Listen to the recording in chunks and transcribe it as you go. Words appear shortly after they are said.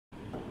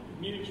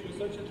Mirë që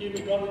besoj që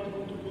jemi gati të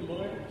mund të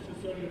fillojmë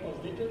sesionin e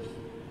pasdites.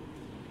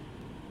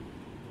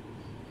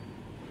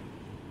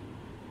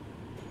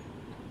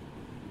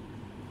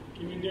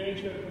 Kemi nderin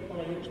që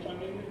përpara jush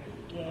tani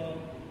të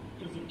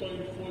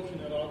prezantojmë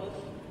folësin e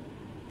radhës.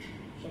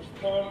 Është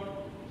Karl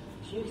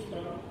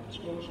Zylstra,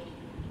 që është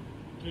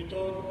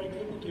drejtor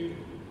ekzekutiv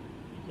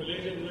i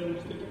Kolegjit dhe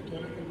Universitetit të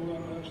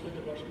Reformuar në Shtetet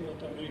e Bashkuara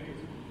të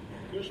Amerikës.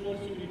 Ky është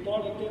folësi i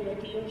parë, tema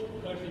e tij është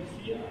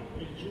Karlësia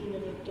e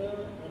gjurnave të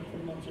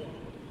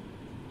Reformacionit.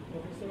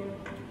 Professor,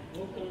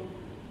 welcome.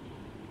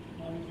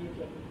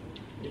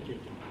 Thank you.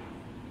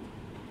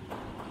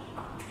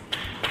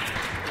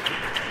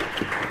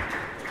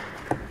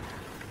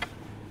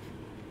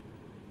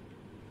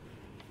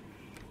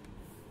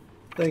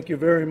 Thank you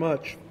very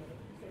much.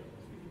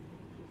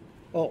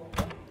 Oh,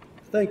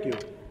 thank you.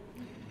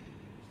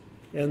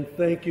 And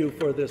thank you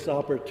for this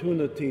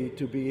opportunity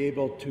to be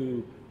able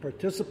to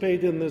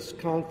participate in this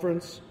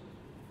conference.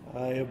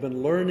 I have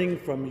been learning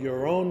from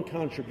your own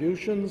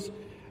contributions.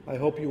 I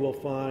hope you will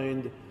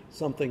find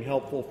something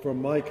helpful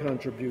from my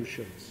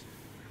contributions.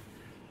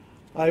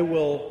 I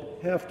will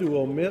have to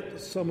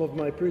omit some of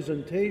my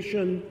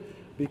presentation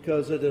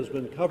because it has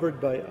been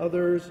covered by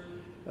others.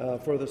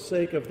 For the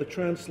sake of the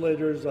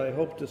translators, I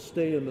hope to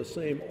stay in the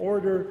same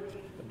order,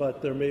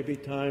 but there may be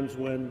times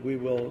when we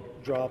will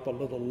drop a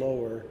little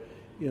lower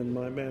in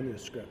my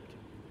manuscript.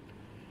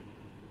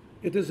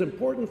 It is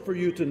important for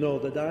you to know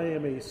that I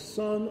am a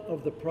son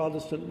of the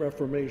Protestant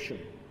Reformation.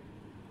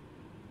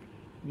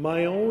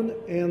 My own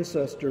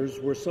ancestors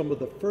were some of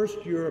the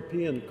first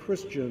European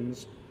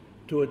Christians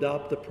to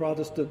adopt the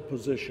Protestant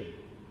position.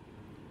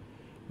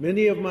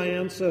 Many of my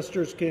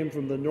ancestors came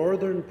from the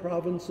northern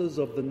provinces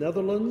of the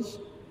Netherlands,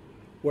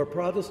 where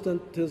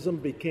Protestantism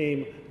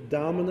became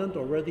dominant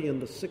already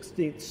in the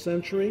 16th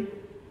century.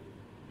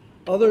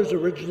 Others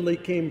originally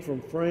came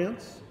from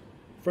France,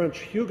 French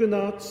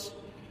Huguenots,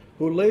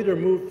 who later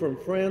moved from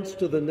France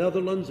to the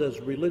Netherlands as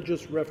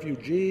religious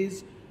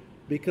refugees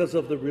because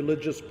of the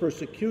religious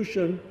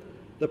persecution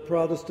the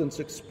Protestants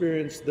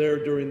experienced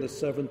there during the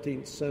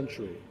 17th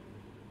century.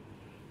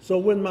 So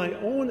when my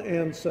own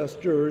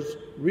ancestors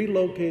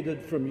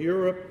relocated from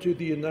Europe to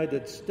the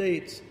United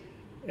States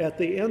at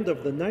the end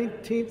of the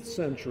 19th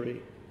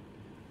century,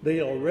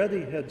 they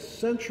already had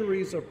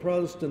centuries of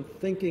Protestant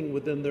thinking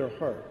within their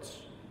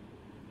hearts.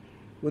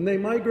 When they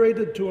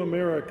migrated to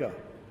America,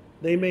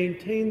 they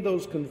maintained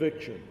those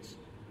convictions,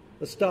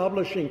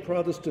 establishing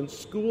Protestant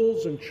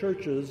schools and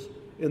churches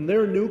in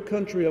their new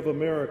country of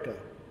America,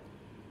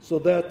 so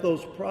that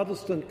those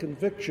Protestant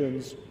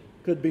convictions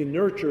could be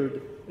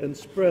nurtured and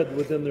spread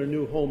within their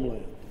new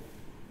homeland.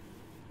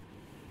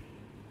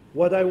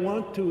 What I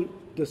want to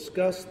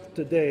discuss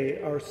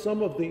today are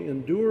some of the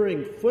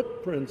enduring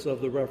footprints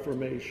of the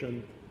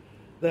Reformation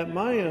that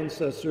my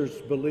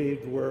ancestors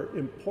believed were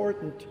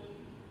important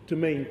to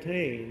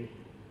maintain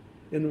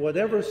in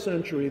whatever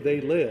century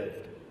they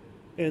lived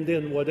and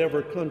in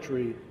whatever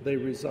country they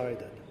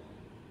resided.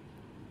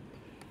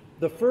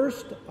 The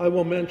first I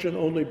will mention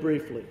only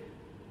briefly.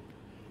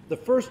 The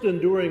first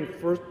enduring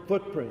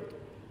footprint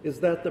is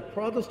that the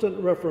Protestant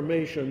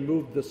Reformation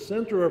moved the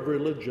center of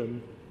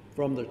religion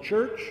from the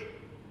church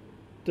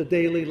to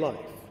daily life.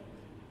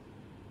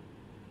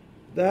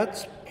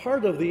 That's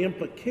part of the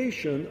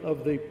implication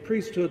of the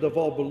priesthood of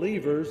all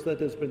believers that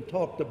has been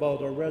talked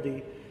about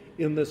already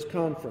in this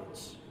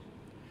conference.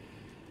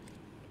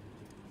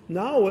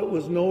 Now it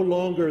was no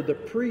longer the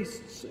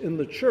priests in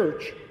the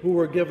church who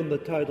were given the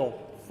title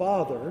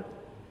Father.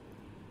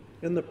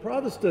 In the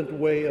Protestant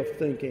way of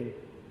thinking,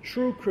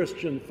 true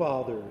Christian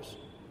fathers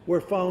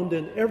were found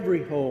in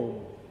every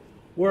home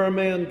where a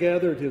man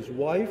gathered his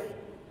wife,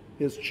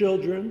 his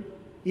children,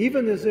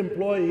 even his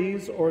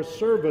employees or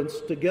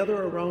servants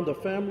together around a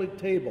family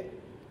table.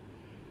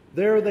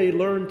 There they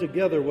learned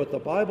together what the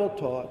Bible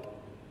taught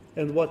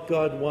and what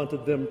God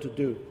wanted them to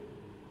do.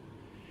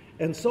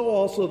 And so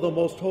also the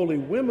most holy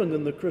women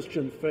in the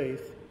Christian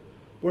faith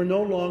were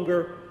no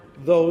longer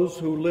those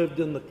who lived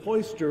in the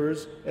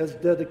cloisters as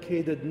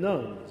dedicated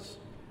nuns.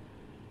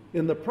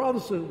 In the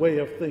Protestant way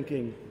of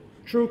thinking,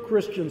 true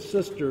Christian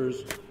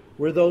sisters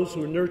were those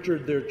who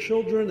nurtured their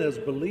children as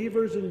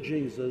believers in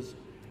Jesus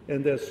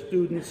and as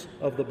students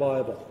of the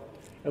Bible.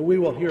 And we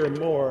will hear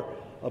more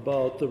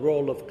about the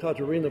role of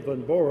Katarina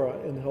van Bora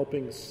in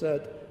helping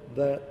set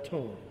that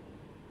tone.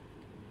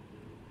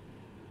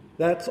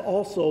 That's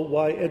also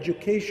why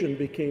education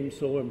became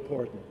so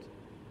important.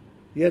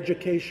 The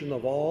education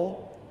of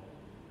all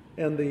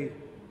and the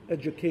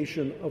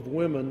education of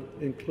women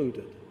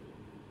included.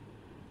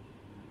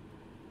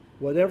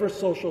 Whatever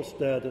social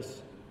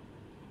status,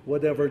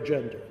 whatever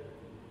gender.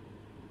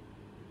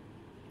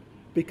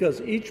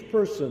 Because each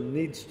person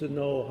needs to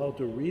know how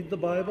to read the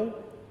Bible,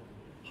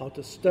 how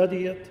to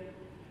study it,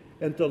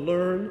 and to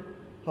learn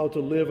how to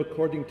live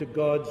according to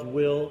God's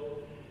will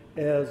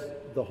as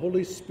the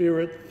Holy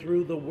Spirit,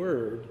 through the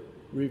Word,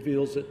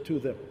 reveals it to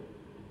them.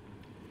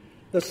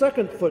 The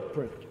second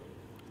footprint.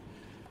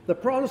 The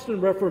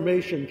Protestant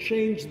Reformation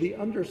changed the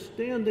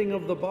understanding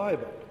of the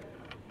Bible.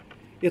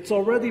 It's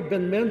already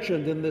been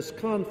mentioned in this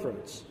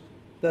conference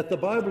that the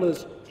Bible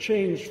has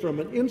changed from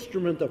an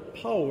instrument of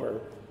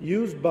power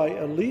used by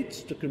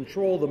elites to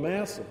control the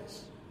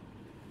masses.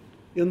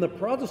 In the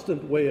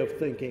Protestant way of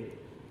thinking,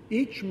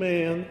 each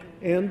man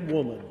and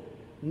woman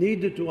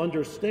needed to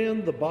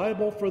understand the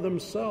Bible for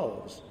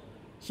themselves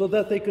so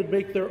that they could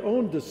make their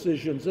own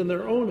decisions in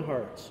their own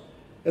hearts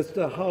as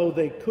to how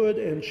they could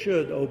and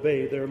should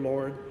obey their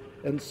Lord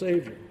and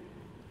Savior.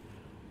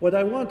 What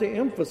I want to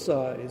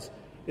emphasize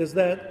is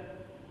that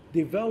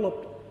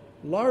developed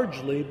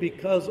largely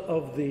because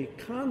of the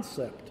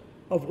concept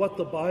of what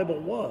the Bible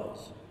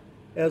was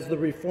as the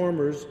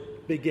Reformers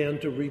began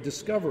to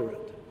rediscover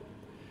it.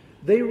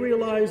 They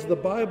realized the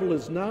Bible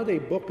is not a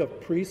book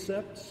of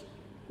precepts,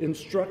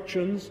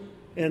 instructions,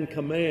 and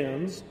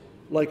commands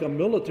like a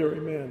military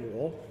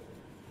manual.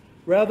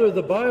 Rather,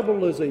 the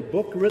Bible is a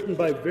book written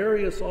by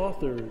various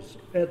authors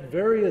at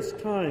various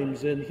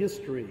times in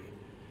history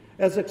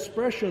as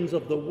expressions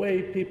of the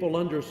way people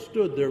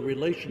understood their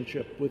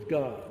relationship with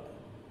God.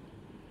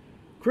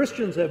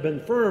 Christians have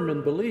been firm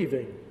in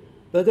believing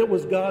that it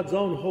was God's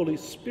own Holy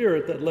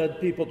Spirit that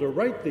led people to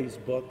write these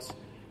books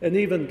and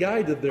even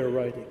guided their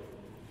writing.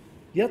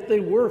 Yet they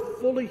were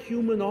fully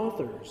human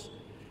authors,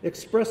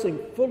 expressing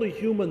fully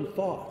human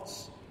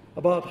thoughts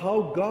about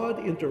how God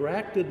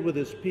interacted with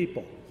his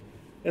people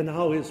and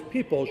how his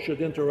people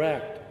should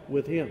interact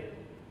with him.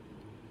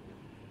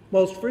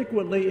 Most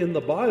frequently in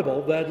the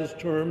Bible, that is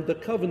termed the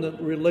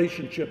covenant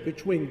relationship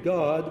between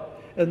God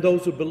and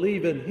those who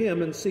believe in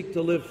him and seek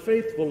to live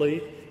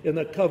faithfully in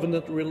a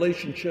covenant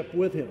relationship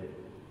with him.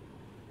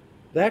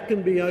 That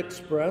can be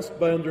expressed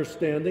by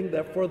understanding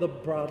that for the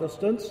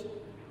Protestants,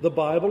 the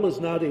Bible is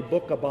not a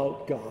book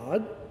about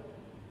God,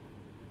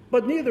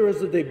 but neither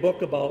is it a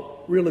book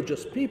about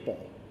religious people.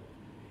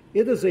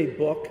 It is a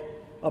book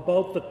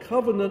about the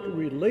covenant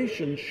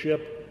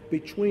relationship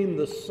between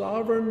the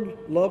sovereign,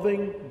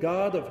 loving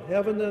God of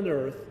heaven and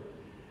earth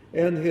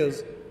and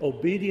his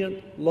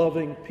obedient,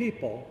 loving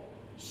people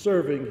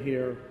serving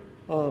here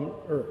on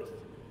earth.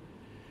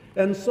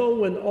 And so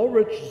when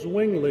Ulrich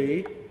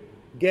Zwingli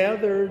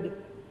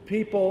gathered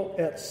people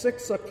at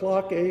 6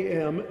 o'clock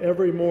a.m.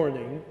 every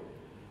morning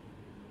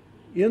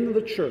in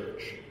the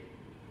church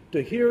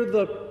to hear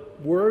the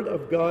word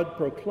of God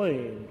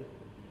proclaimed,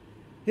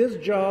 his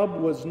job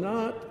was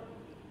not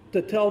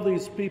to tell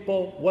these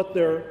people what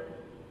their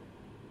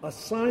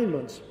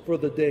assignments for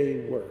the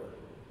day were.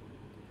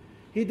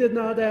 He did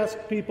not ask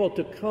people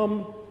to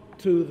come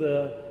to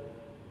the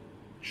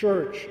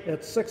church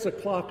at 6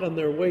 o'clock on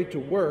their way to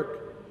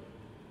work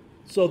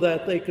so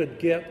that they could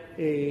get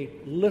a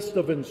list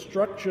of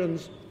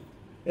instructions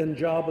and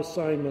job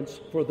assignments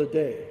for the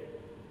day.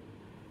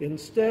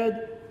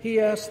 Instead, he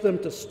asked them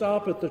to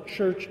stop at the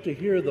church to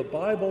hear the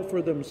Bible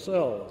for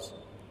themselves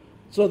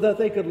so that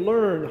they could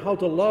learn how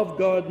to love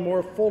God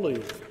more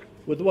fully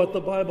with what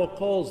the Bible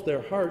calls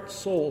their heart,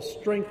 soul,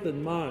 strength,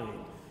 and mind,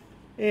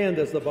 and,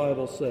 as the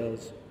Bible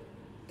says,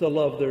 to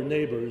love their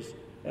neighbors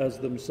as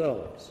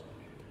themselves.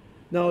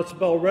 Now, it's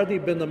already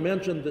been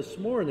mentioned this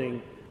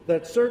morning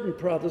that certain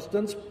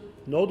Protestants,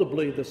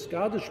 notably the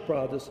Scottish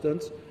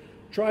Protestants,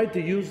 tried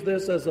to use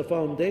this as a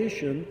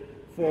foundation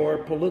for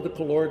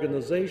political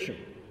organization.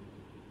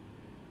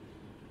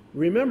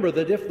 Remember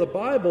that if the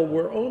Bible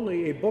were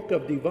only a book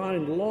of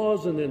divine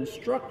laws and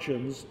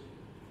instructions,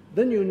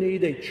 then you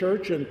need a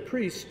church and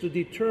priests to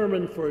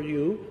determine for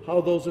you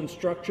how those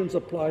instructions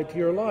apply to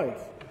your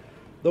life,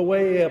 the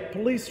way a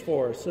police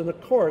force and a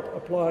court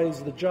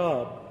applies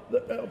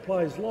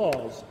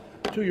laws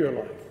to your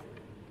life.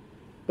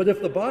 But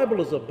if the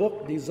Bible is a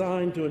book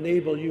designed to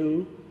enable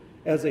you,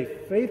 as a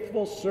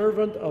faithful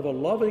servant of a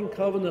loving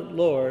covenant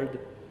Lord,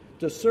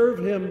 to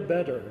serve him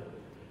better,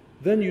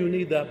 then you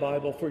need that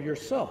Bible for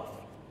yourself,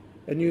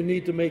 and you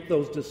need to make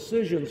those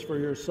decisions for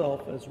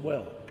yourself as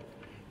well.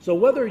 So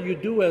whether you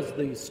do as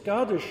the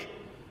Scottish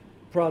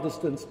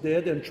Protestants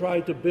did and try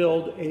to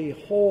build a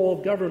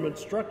whole government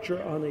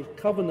structure on a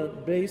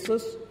covenant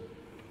basis,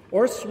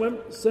 or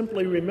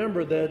simply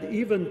remember that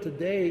even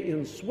today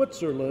in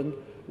Switzerland,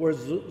 where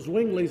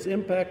Zwingli's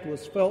impact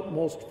was felt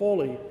most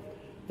fully,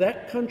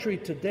 that country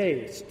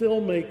today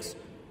still makes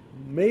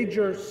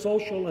major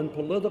social and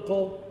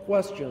political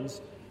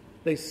questions.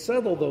 They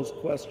settle those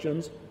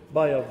questions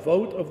by a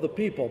vote of the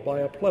people,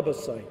 by a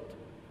plebiscite.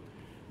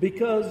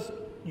 Because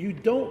you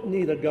don't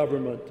need a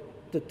government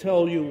to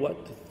tell you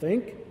what to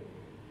think.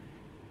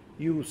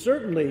 You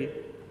certainly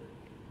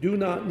do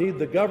not need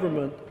the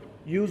government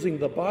using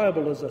the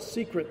Bible as a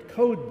secret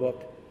code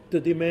book to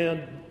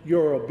demand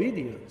your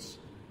obedience.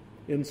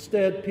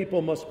 Instead,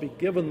 people must be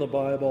given the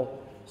Bible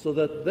so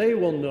that they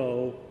will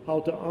know how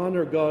to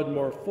honor God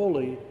more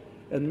fully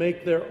and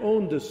make their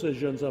own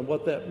decisions on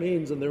what that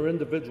means in their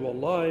individual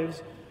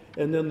lives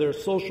and in their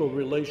social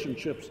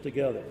relationships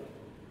together.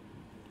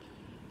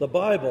 The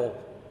Bible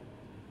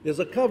is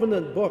a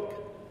covenant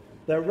book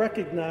that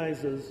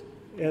recognizes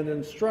and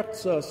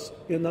instructs us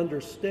in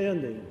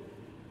understanding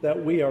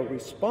that we are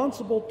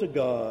responsible to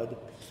God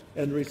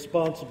and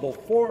responsible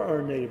for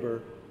our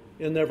neighbor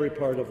in every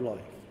part of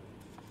life.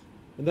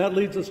 And that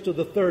leads us to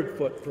the third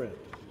footprint.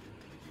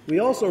 We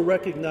also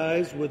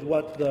recognize with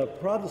what the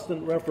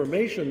Protestant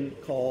Reformation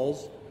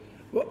calls,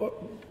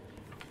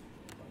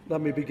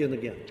 let me begin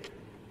again.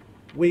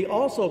 We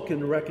also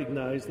can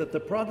recognize that the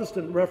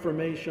Protestant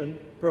Reformation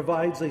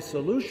provides a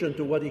solution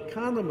to what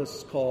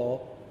economists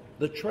call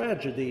the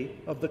tragedy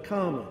of the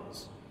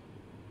commons.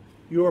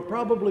 You are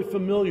probably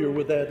familiar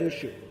with that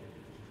issue.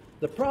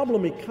 The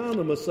problem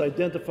economists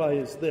identify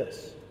is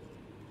this.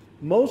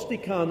 Most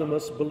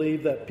economists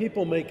believe that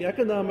people make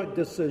economic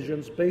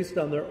decisions based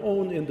on their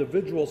own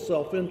individual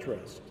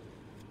self-interest.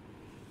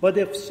 But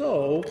if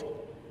so,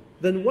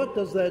 then what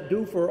does that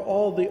do for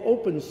all the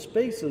open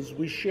spaces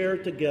we share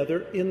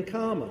together in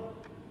common?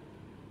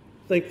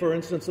 Think, for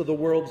instance, of the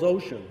world's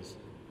oceans.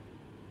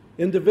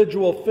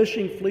 Individual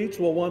fishing fleets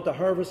will want to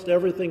harvest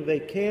everything they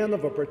can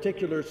of a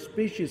particular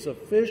species of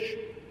fish,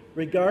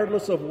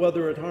 regardless of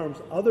whether it harms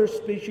other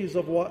species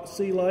of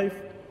sea life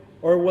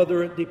or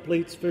whether it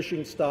depletes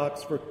fishing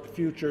stocks for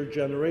future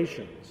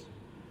generations.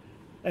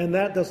 And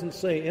that doesn't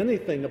say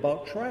anything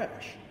about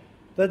trash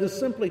that is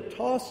simply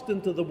tossed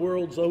into the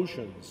world's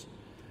oceans,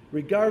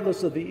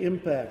 regardless of the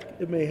impact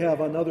it may have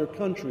on other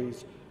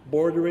countries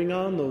bordering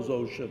on those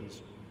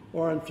oceans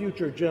or on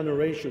future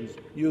generations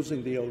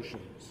using the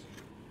oceans.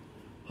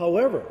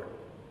 However,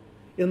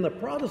 in the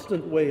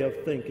Protestant way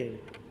of thinking,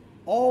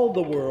 all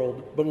the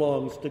world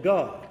belongs to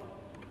God,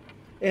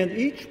 and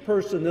each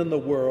person in the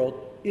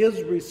world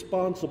is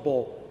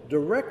responsible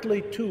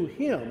directly to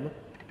him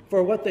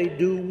for what they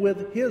do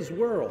with his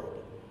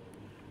world.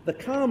 The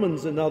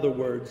commons, in other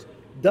words,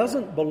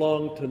 doesn't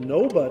belong to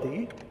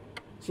nobody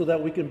so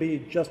that we can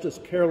be just as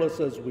careless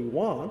as we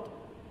want,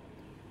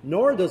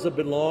 nor does it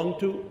belong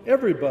to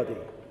everybody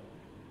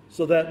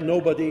so that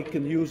nobody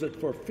can use it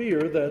for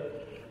fear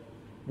that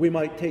we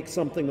might take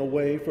something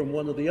away from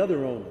one of the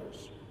other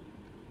owners.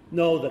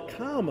 No, the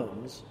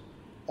commons,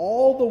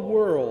 all the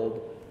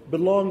world,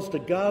 belongs to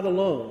God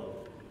alone.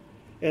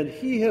 And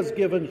he has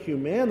given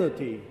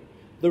humanity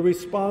the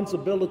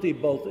responsibility,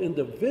 both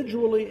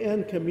individually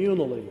and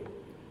communally,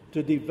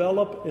 to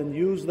develop and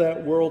use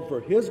that world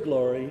for his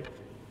glory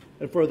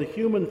and for the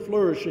human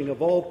flourishing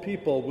of all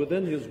people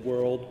within his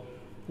world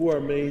who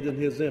are made in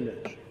his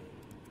image.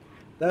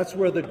 That's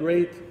where the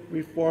great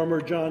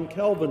reformer John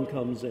Calvin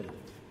comes in.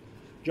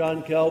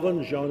 John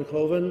Calvin, Jean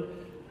Calvin,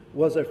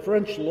 was a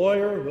French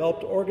lawyer who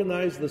helped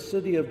organize the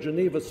city of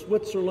Geneva,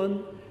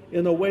 Switzerland,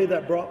 in a way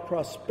that brought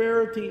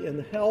prosperity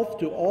and health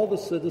to all the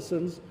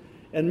citizens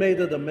and made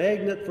it a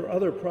magnet for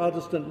other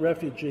Protestant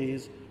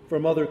refugees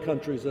from other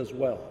countries as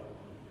well.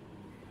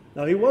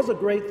 Now, he was a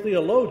great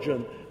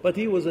theologian, but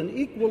he was an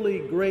equally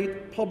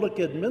great public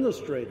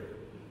administrator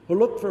who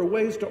looked for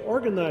ways to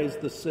organize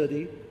the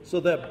city so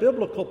that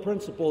biblical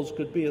principles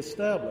could be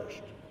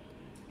established.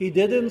 He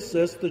did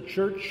insist the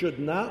church should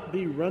not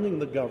be running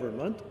the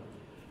government,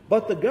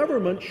 but the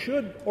government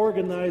should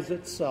organize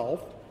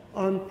itself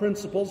on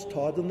principles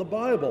taught in the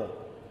Bible.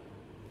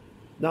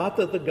 Not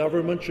that the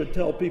government should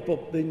tell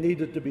people they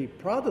needed to be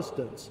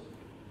Protestants,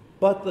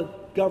 but the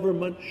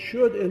government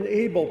should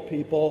enable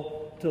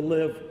people to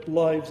live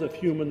lives of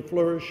human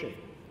flourishing.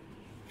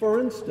 For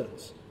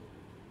instance,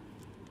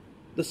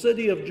 the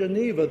city of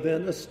Geneva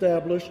then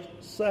established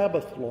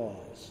Sabbath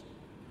laws,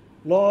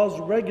 laws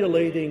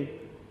regulating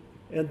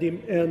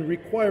and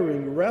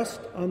requiring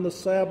rest on the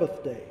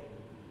Sabbath day.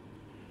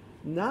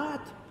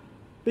 Not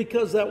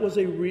because that was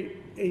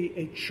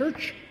a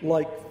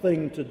church-like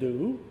thing to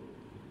do,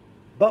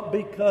 but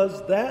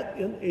because that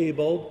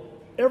enabled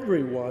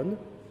everyone,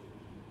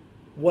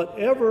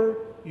 whatever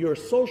your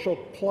social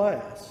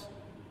class,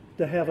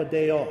 to have a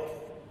day off.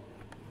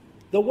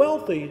 The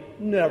wealthy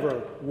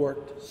never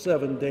worked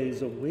 7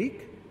 days a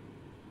week.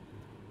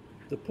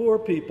 The poor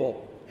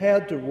people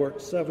had to work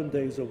 7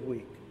 days a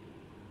week.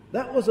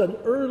 That was an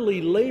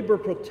early labor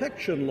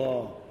protection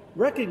law,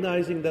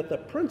 recognizing that the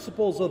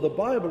principles of the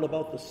Bible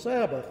about the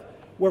Sabbath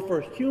were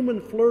for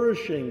human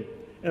flourishing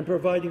and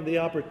providing the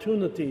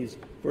opportunities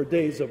for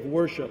days of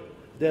worship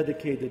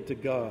dedicated to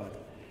God.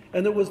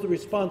 And it was the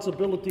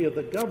responsibility of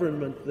the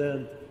government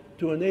then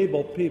to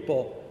enable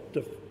people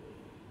to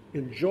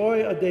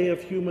enjoy a day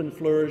of human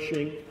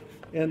flourishing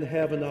and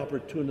have an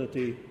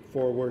opportunity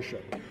for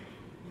worship.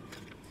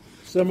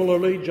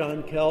 Similarly,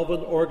 John Calvin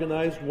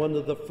organized one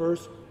of the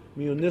first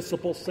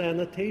municipal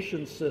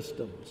sanitation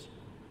systems.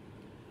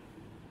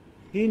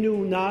 He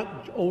knew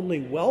not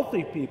only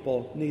wealthy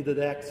people needed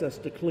access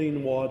to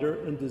clean water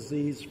and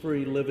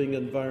disease-free living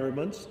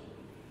environments.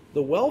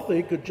 The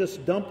wealthy could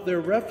just dump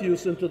their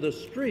refuse into the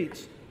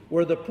streets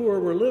where the poor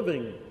were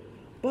living.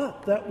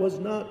 But that was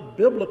not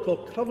biblical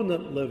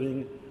covenant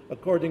living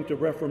according to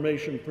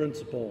Reformation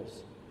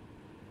principles.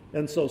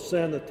 And so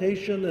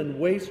sanitation and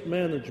waste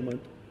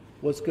management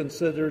was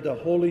considered a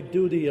holy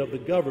duty of the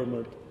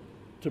government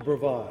to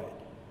provide.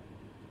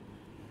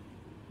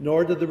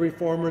 Nor did the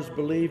Reformers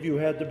believe you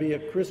had to be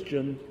a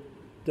Christian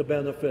to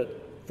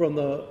benefit from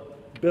the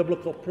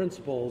biblical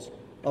principles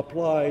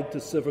applied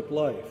to civic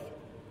life.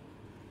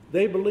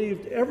 They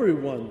believed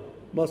everyone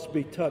must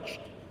be touched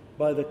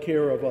by the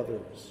care of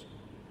others.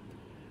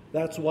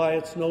 That's why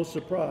it's no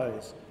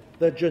surprise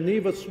that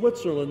Geneva,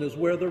 Switzerland is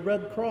where the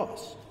Red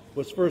Cross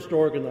was first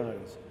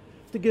organized,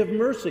 to give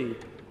mercy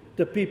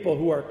to people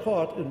who are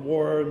caught in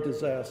war and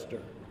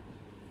disaster.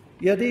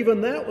 Yet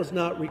even that was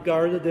not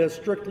regarded as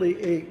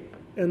strictly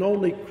an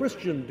only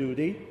Christian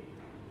duty.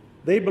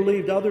 They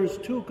believed others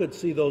too could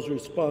see those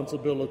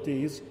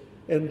responsibilities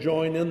and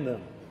join in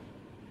them.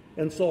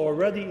 And so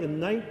already in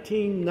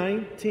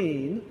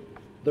 1919,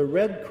 the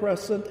Red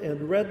Crescent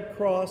and Red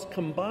Cross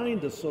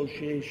Combined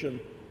Association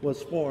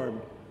was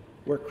formed,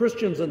 where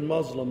Christians and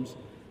Muslims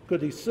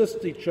could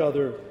assist each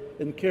other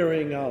in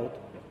carrying out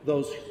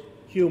those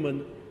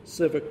human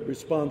civic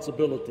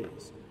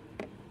responsibilities.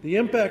 The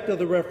impact of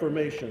the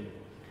Reformation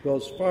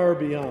goes far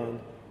beyond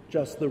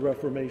just the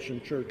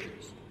Reformation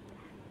churches.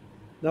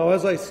 Now,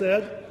 as I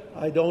said,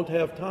 I don't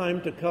have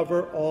time to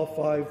cover all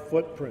 5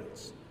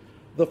 footprints.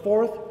 The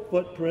 4th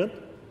footprint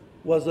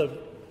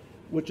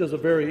which is a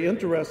very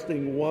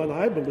interesting one,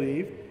 I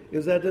believe,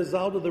 is that it is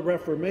out of the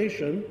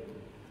Reformation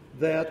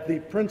that the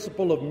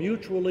principle of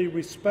mutually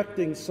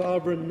respecting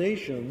sovereign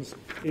nations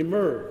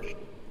emerged.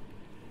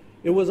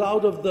 It was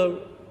out of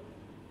the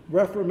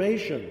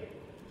Reformation,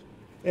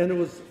 and it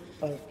was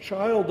a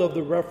child of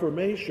the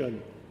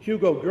Reformation,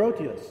 Hugo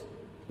Grotius,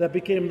 that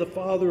became the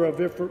father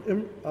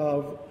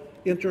of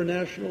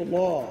international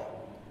law.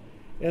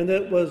 And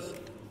it was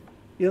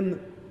in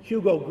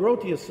Hugo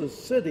Grotius's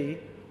city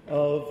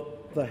of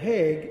The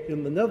Hague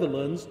in the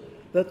Netherlands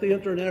that the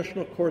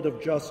International Court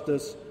of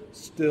Justice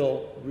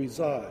still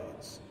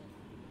resides.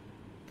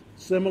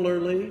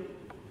 Similarly,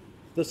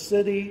 the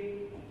city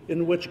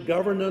in which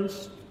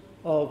governance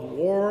of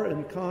war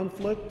and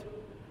conflict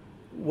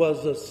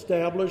was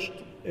established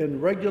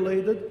and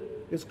regulated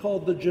is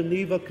called the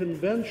Geneva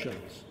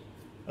Conventions,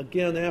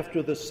 again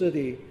after the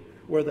city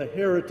where the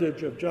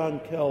heritage of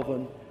John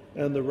Calvin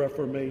and the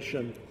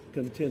Reformation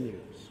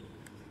continues.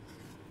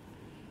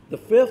 The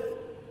 5th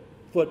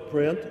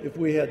footprint, if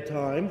we had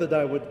time, that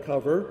I would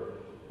cover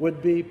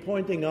would be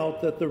pointing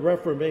out that the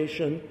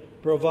Reformation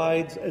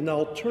provides an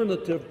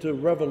alternative to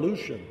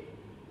revolution.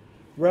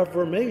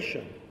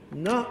 Reformation,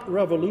 not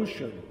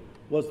revolution,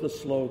 was the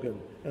slogan,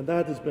 and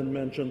that has been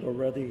mentioned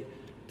already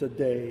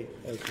today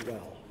as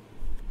well.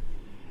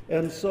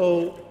 And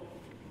so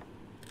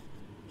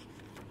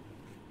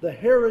the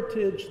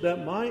heritage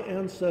that my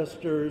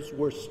ancestors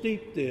were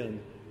steeped in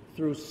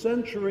through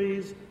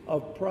centuries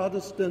of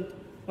Protestant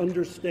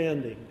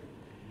understanding,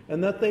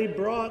 and that they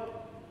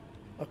brought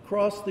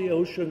across the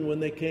ocean when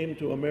they came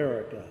to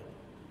America,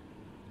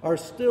 are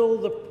still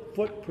the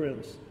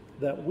footprints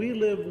that we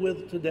live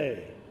with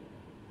today.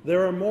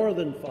 There are more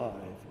than 5,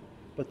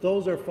 but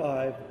those are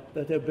 5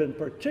 that have been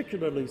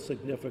particularly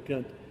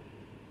significant,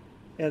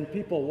 and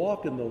people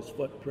walk in those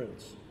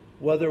footprints,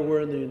 whether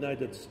we're in the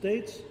United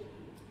States,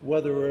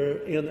 whether we're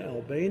in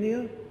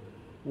Albania,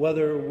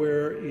 whether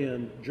we're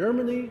in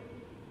Germany,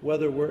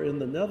 whether we're in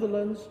the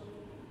Netherlands,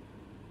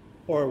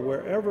 or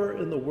wherever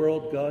in the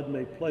world God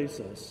may place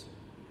us.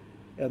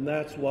 And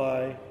that's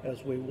why,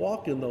 as we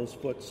walk in those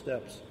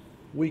footsteps,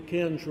 we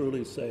can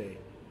truly say,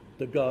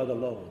 to God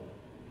alone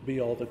be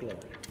all the glory.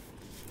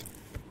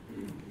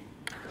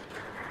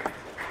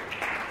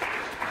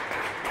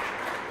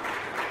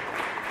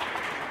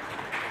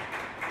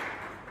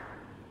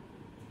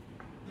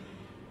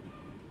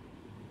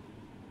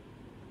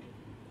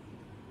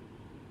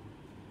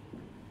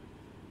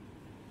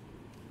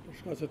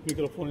 Shkaset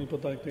mikrofonin po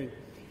taj këtij.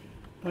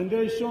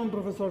 Falenderoj shumë,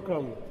 Profesor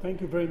Karl.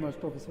 Thank you very much,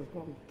 Professor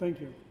Karl. Thank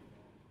you.